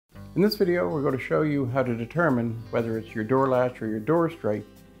In this video, we're going to show you how to determine whether it's your door latch or your door strike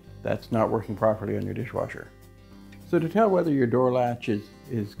that's not working properly on your dishwasher. So to tell whether your door latch is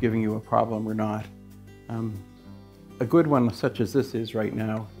giving you a problem or not, a good one such as this is right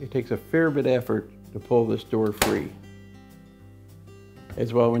now, it takes a fair bit of effort to pull this door free.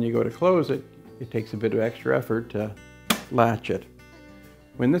 As well, when you go to close it, it takes a bit of extra effort to latch it.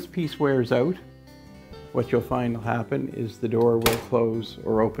 When this piece wears out, what you'll find will happen is the door will close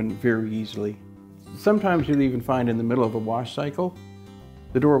or open very easily. Sometimes you'll even find in the middle of a wash cycle,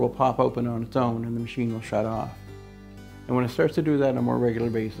 the door will pop open on its own and the machine will shut off. And when it starts to do that on a more regular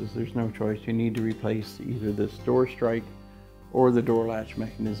basis, there's no choice. You need to replace either this door strike or the door latch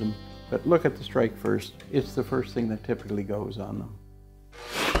mechanism. But look at the strike first. It's the first thing that typically goes on them.